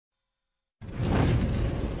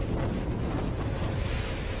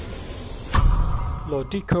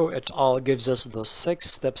Lodico et al. Gives us the 6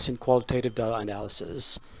 steps in qualitative data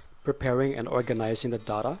analysis: preparing and organizing the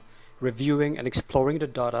data, reviewing and exploring the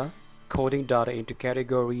data, coding data into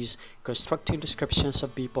categories, constructing descriptions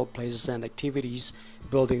of people, places, and activities,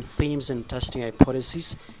 building themes and testing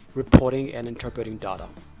hypotheses, reporting and interpreting data.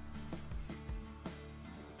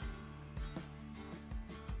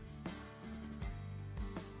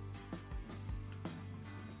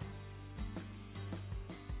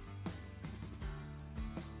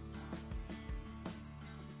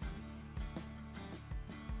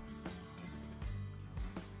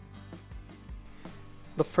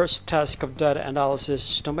 The first task of data analysis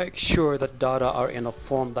is to make sure that data are in a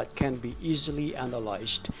form that can be easily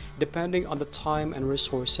analyzed. Depending on the time and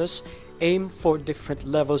resources, aim for different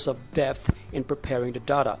levels of depth in preparing the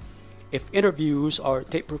data. If interviews are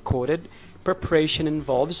tape recorded, preparation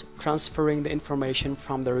involves transferring the information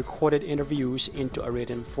from the recorded interviews into a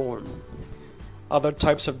written form. Other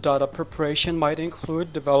types of data preparation might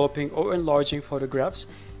include developing or enlarging photographs,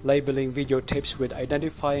 labeling videotapes with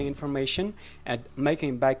identifying information, and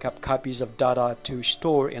making backup copies of data to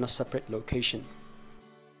store in a separate location.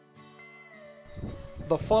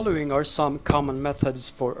 The following are some common methods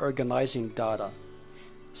for organizing data.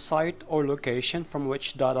 Site or location from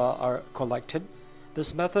which data are collected.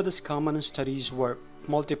 This method is common in studies where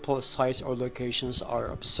multiple sites or locations are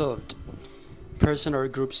observed. Person or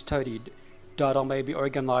group studied. Data may be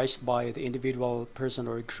organized by the individual person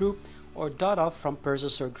or group, or data from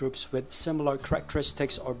persons or groups with similar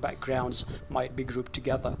characteristics or backgrounds might be grouped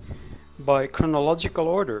together. By chronological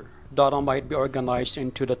order, data might be organized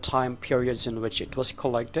into the time periods in which it was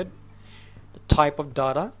collected. The type of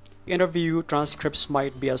data. Interview transcripts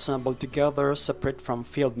might be assembled together, separate from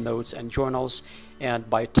field notes and journals, and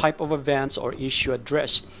by type of events or issue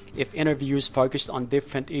addressed. If interviews focused on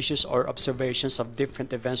different issues or observations of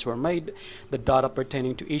different events were made, the data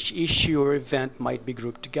pertaining to each issue or event might be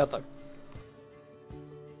grouped together.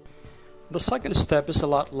 The second step is a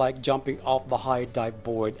lot like jumping off the high dive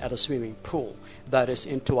board at a swimming pool, that is,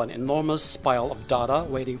 into an enormous pile of data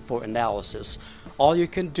waiting for analysis. All you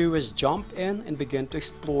can do is jump in and begin to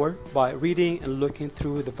explore by reading and looking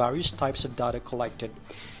through the various types of data collected.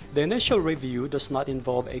 The initial review does not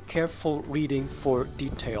involve a careful reading for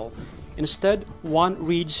detail. Instead, one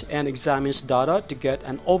reads and examines data to get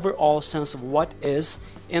an overall sense of what is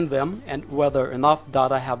in them and whether enough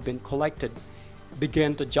data have been collected.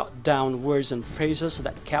 Begin to jot down words and phrases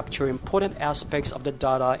that capture important aspects of the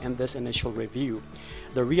data in this initial review.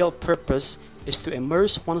 The real purpose is to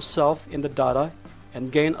immerse oneself in the data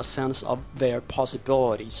and gain a sense of their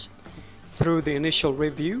possibilities. Through the initial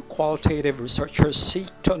review, qualitative researchers seek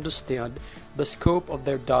to understand the scope of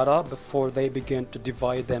their data before they begin to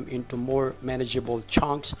divide them into more manageable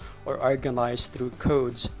chunks or organize through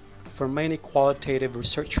codes. For many qualitative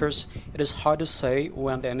researchers, it is hard to say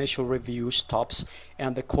when the initial review stops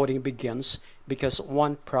and the coding begins because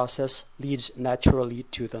one process leads naturally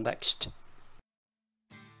to the next.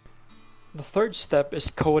 The third step is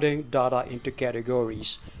coding data into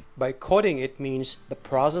categories. By coding, it means the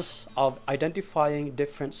process of identifying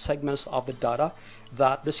different segments of the data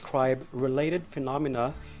that describe related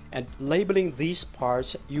phenomena and labeling these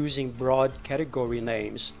parts using broad category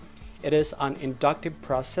names. It is an inductive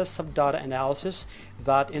process of data analysis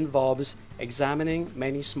that involves examining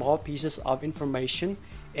many small pieces of information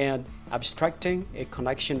and abstracting a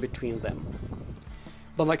connection between them.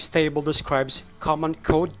 The next table describes common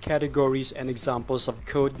code categories and examples of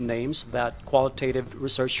code names that qualitative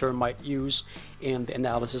researcher might use in the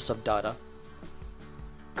analysis of data.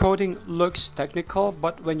 Coding looks technical,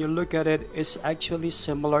 but when you look at it, it's actually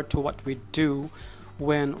similar to what we do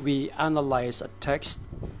when we analyze a text.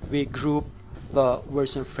 We group the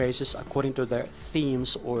words and phrases according to their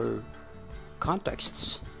themes or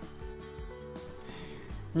contexts.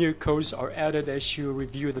 New codes are added as you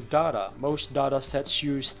review the data. Most data sets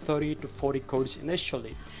use 30 to 40 codes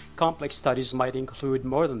initially. Complex studies might include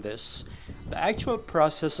more than this. The actual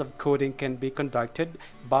process of coding can be conducted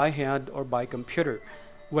by hand or by computer.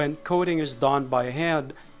 When coding is done by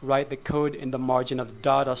hand, write the code in the margin of the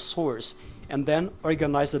data source, and then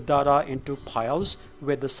organize the data into piles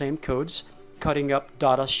with the same codes, cutting up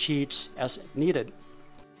data sheets as needed.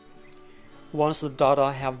 Once the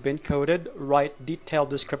data have been coded, write detailed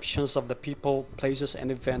descriptions of the people, places,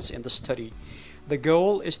 and events in the study. The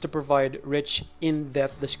goal is to provide rich,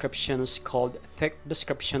 in-depth descriptions called thick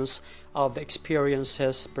descriptions of the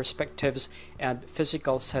experiences, perspectives, and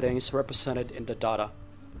physical settings represented in the data.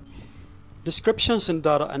 Descriptions in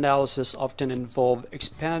data analysis often involve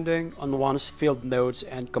expanding on one's field notes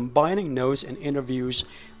and combining notes and interviews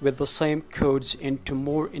with the same codes into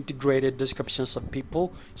more integrated descriptions of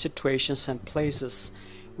people, situations, and places.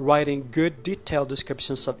 Writing good detailed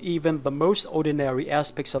descriptions of even the most ordinary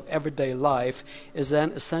aspects of everyday life is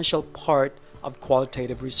an essential part of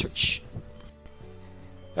qualitative research.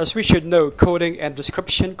 As we should know, coding and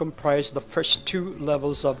description comprise the first two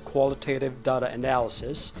levels of qualitative data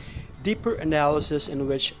analysis. Deeper analysis, in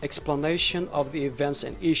which explanation of the events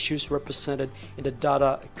and issues represented in the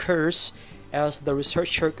data occurs as the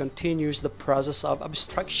researcher continues the process of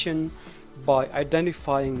abstraction by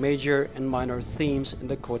identifying major and minor themes in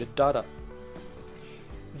the coded data.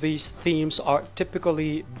 These themes are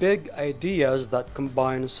typically big ideas that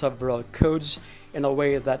combine several codes in a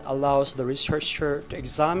way that allows the researcher to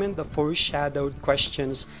examine the foreshadowed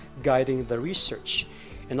questions guiding the research.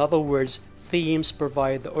 In other words, themes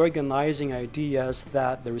provide the organizing ideas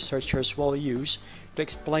that the researchers will use to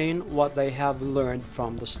explain what they have learned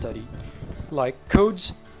from the study. Like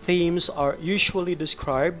codes, themes are usually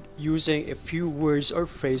described using a few words or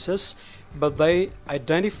phrases, but they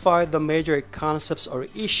identify the major concepts or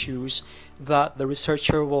issues that the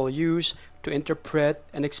researcher will use to interpret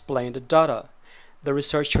and explain the data. The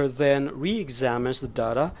researcher then re-examines the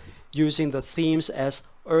data using the themes as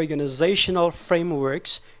organizational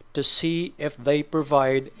frameworks to see if they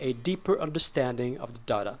provide a deeper understanding of the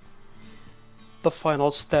data. The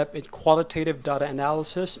final step in qualitative data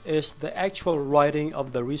analysis is the actual writing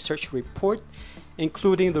of the research report,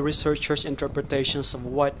 including the researcher's interpretations of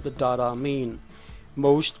what the data mean.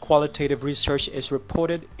 Most qualitative research is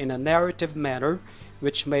reported in a narrative manner,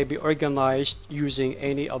 which may be organized using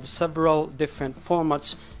any of several different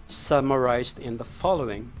formats summarized in the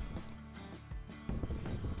following.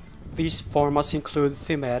 These formats include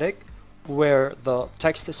thematic, where the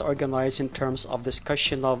text is organized in terms of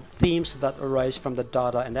discussion of themes that arise from the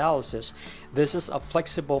data analysis. This is a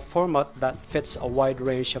flexible format that fits a wide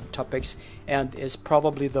range of topics and is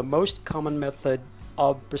probably the most common method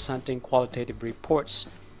of presenting qualitative reports.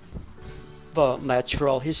 The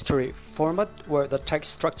natural history format, where the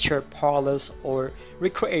text structure parallels or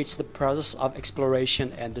recreates the process of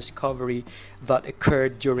exploration and discovery that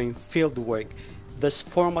occurred during fieldwork. This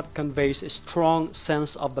format conveys a strong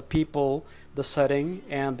sense of the people, the setting,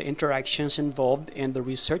 and the interactions involved in the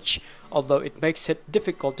research, although it makes it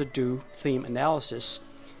difficult to do theme analysis.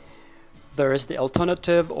 There is the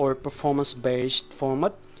alternative or performance-based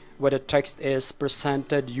format, where the text is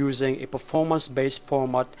presented using a performance-based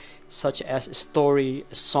format such as a story,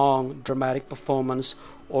 a song, dramatic performance,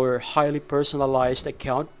 or highly personalized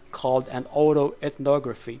account called an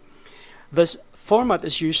autoethnography. This format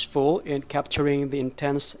is useful in capturing the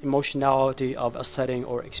intense emotionality of a setting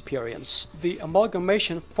or experience. The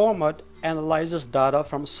amalgamation format analyzes data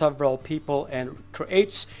from several people and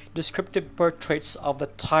creates descriptive portraits of the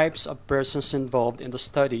types of persons involved in the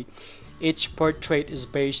study. Each portrait is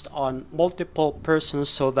based on multiple persons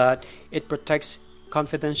so that it protects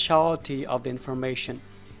confidentiality of the information.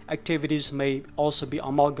 Activities may also be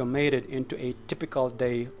amalgamated into a typical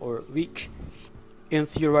day or week. In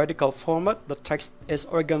theoretical format, the text is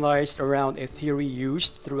organized around a theory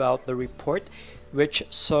used throughout the report, which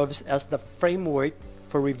serves as the framework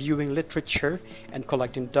for reviewing literature and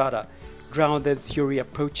collecting data. Grounded theory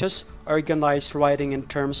approaches organize writing in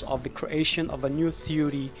terms of the creation of a new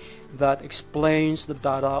theory that explains the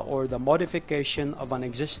data or the modification of an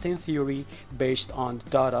existing theory based on the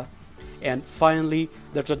data. And finally,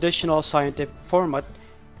 the traditional scientific format.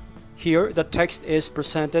 Here, the text is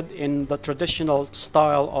presented in the traditional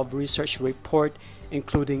style of research report,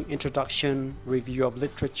 including introduction, review of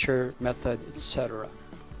literature, method, etc.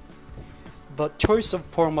 The choice of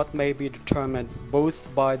format may be determined both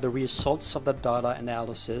by the results of the data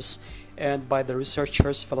analysis and by the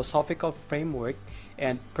researcher's philosophical framework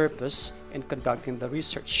and purpose in conducting the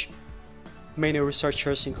research. Many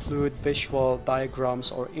researchers include visual diagrams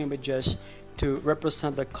or images to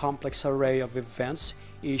represent the complex array of events,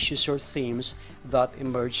 issues, or themes that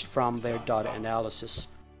emerged from their data analysis.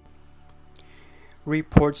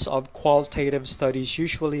 Reports of qualitative studies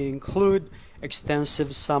usually include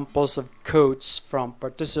extensive samples of quotes from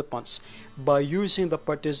participants. By using the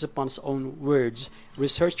participants' own words,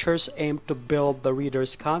 researchers aim to build the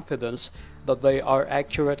reader's confidence that they are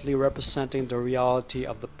accurately representing the reality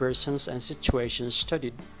of the persons and situations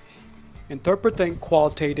studied. Interpreting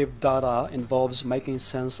qualitative data involves making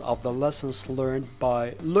sense of the lessons learned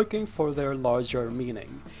by looking for their larger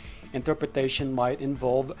meaning. Interpretation might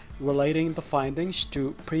involve relating the findings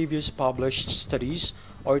to previous published studies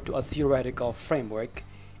or to a theoretical framework.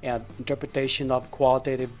 and interpretation of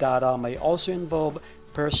qualitative data may also involve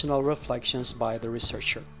personal reflections by the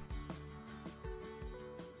researcher.